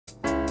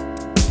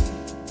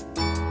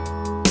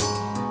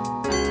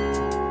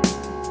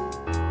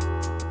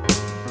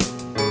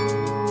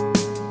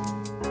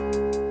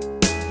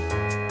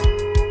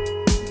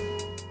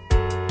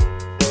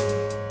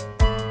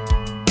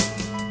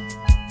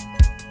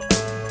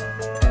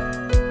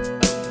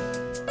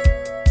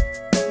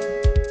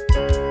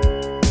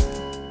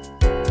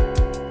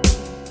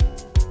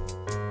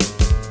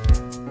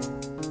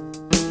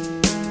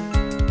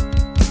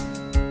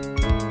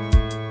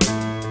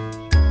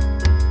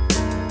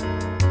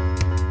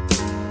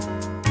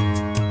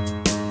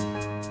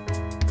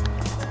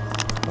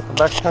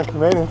back to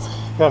KungFuMaintenance.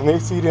 Got an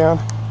AC down.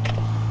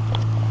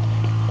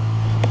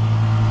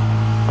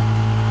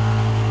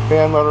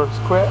 Fan motor's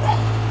quit.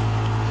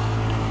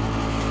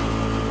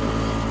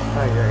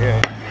 Ay.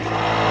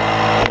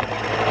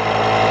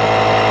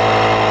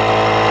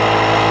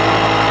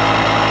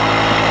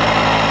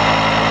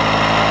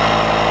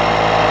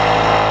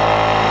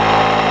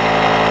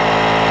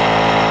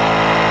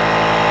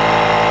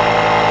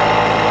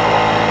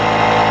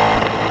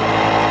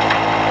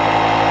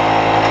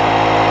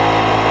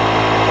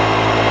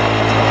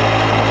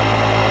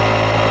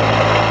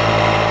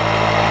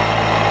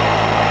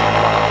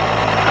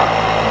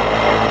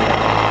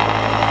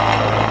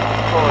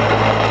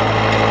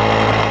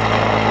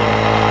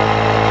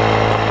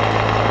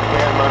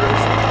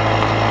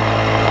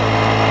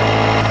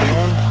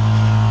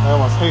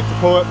 Hate to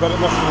pull it, but it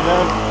must have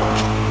been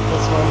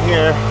this one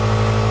here.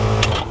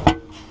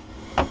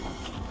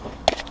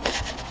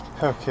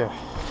 Okay,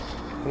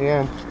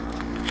 and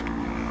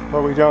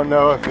what we don't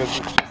know if it's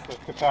just the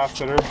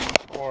capacitor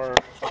or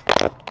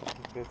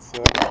if it's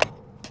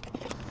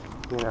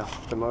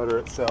the motor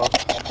itself.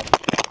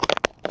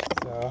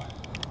 So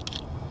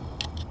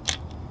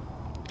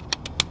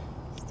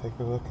let's take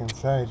a look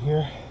inside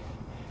here.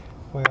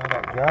 Boy, all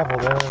that gravel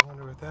there, I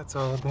wonder what that's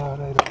all about.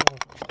 I don't know.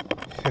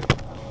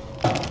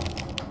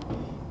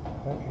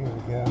 Oh, here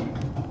we go.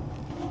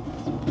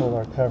 Let's pull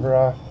our cover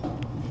off.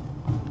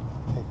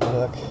 Take a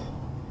look.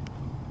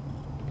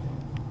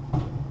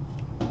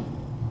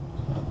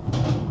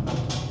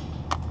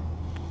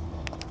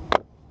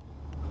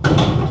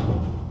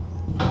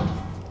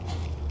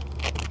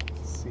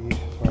 Let's see if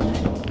our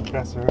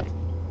compressor.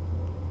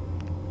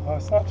 Oh,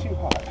 it's not too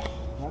hot.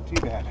 Not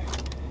too bad.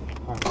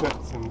 I'll put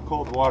some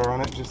cold water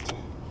on it just to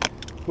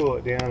cool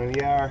it down. And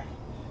yeah, our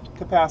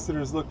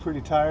capacitors look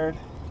pretty tired.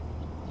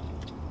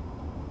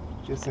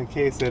 Just in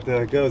case it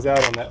goes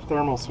out on that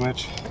thermal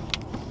switch.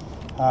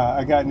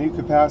 I got new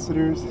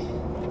capacitors.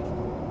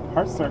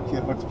 Heart start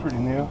kit looks pretty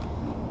new.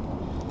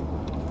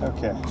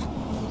 Okay,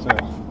 so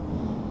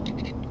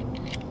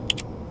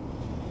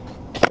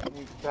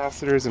new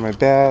capacitors in my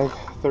bag,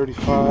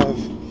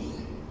 35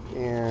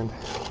 and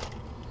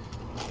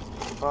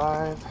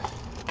 5.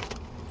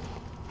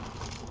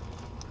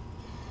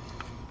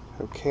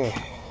 Okay.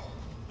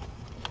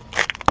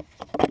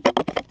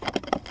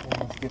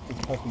 Get this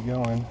puppy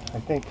going. I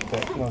think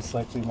that most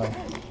likely my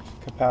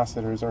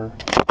capacitors are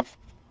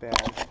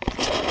bad.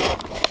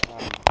 My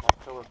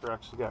coworker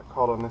actually got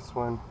called on this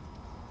one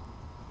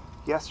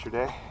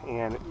yesterday,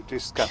 and it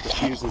just got the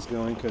fuses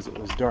going because it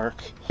was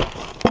dark.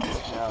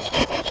 Now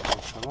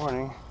it's the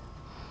morning.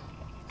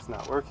 It's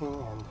not working,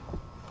 and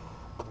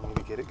we need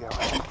to get it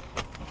going.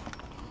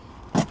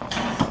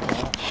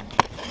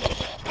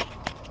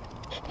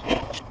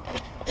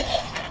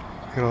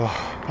 Good old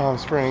Palm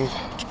Springs.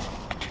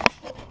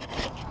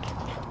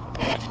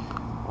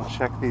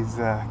 Check these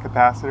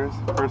capacitors.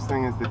 First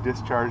thing is to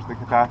discharge the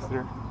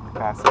capacitor. The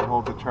capacitor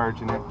holds a charge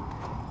in it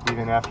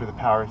even after the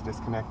power is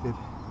disconnected.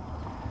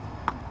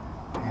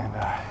 And so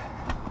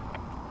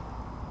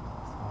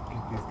I'll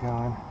get these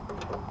going.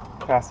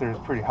 The capacitor is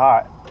pretty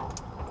hot.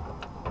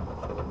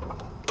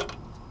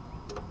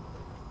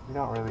 We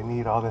don't really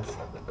need all this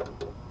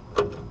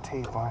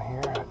tape on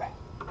here.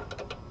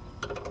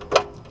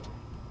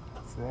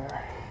 It's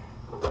there.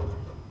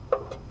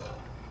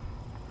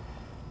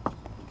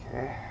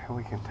 Okay,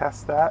 we can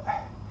test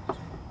that,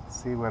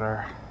 see what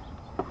our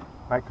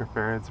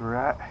microfarads were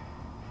at,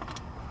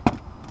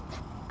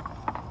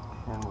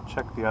 and we'll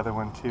check the other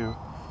one too.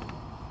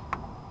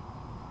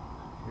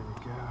 Here we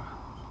go.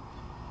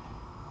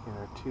 Get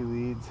our 2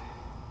 leads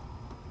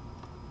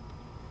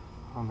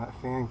on that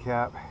fan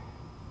cap.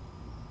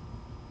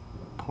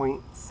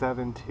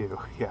 0.72.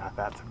 Yeah,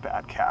 that's a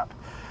bad cap.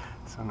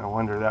 So no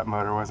wonder that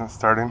motor wasn't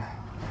starting.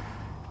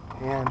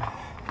 And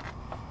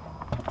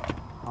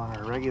on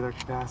our regular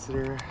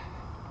capacitor,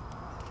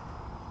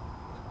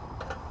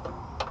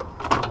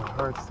 on the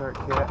hard start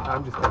kit,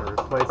 I'm just going to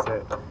replace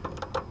it,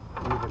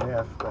 even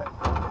if, but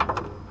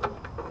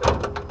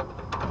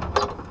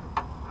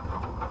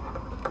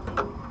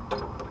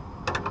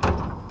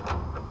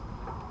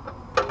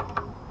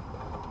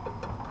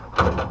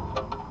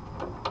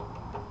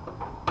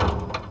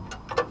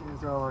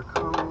here's all our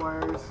common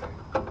wires,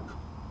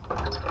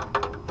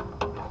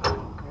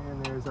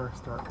 and there's our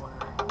start wire.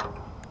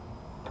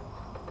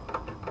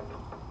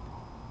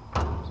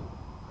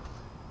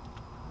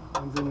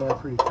 One's in there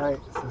pretty tight,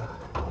 so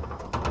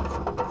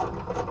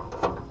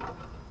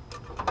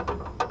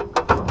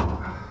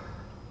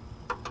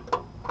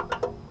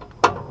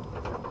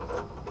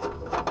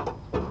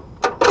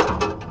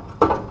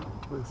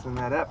loosen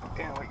that up,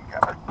 and we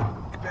got our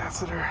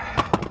capacitor.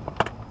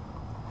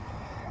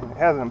 And it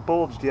hasn't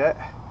bulged yet,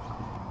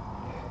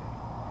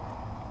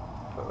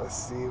 but let's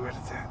see what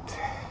it's at.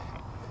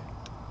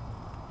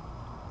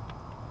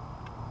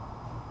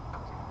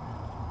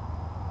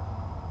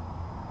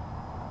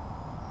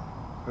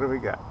 What do we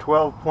got?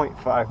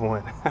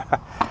 12.51.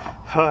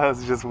 Oh,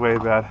 that's just way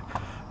bad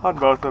on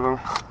both of them.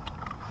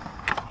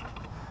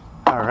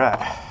 All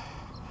right.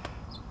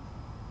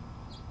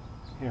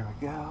 Here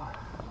we go.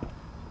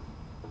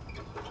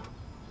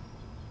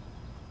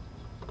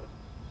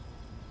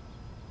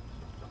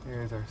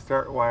 There's our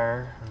start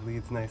wire. Our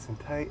lead's nice and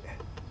tight.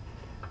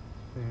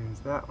 There's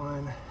that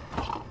one.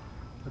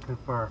 Looking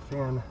for our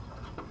fan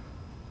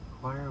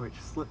wire, which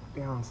slipped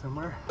down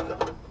somewhere.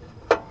 Oh.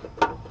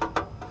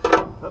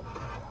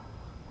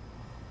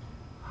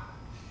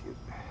 Shoot.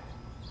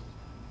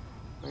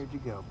 Where'd you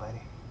go,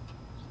 buddy?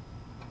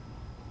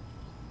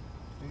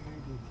 Where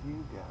did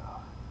you go?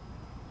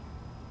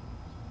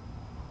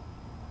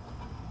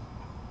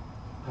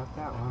 Not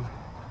that one.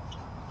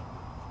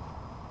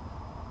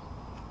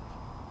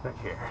 Right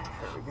here.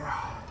 There we go.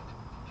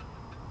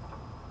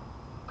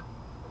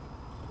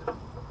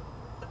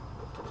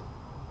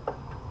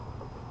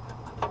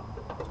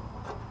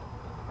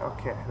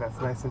 Okay, that's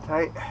nice and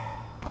tight.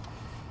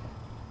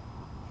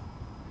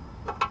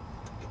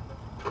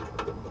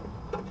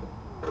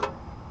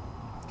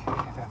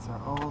 Okay, that's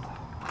our old.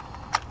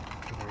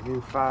 Here's our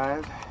new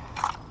 5.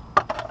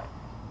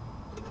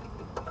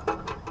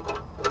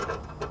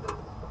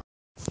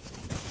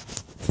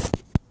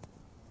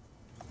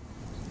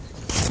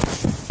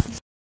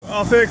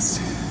 All fixed.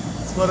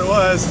 That's what it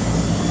was.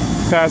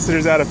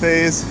 Capacitor's out of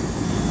phase.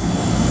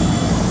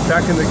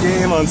 Back in the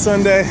game on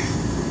Sunday.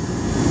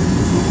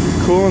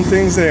 Cooling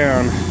things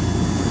down.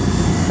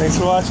 Thanks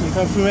for watching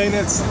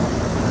KungFuMaintenance.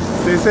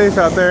 Stay safe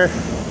out there.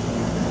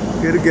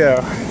 Good to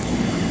go.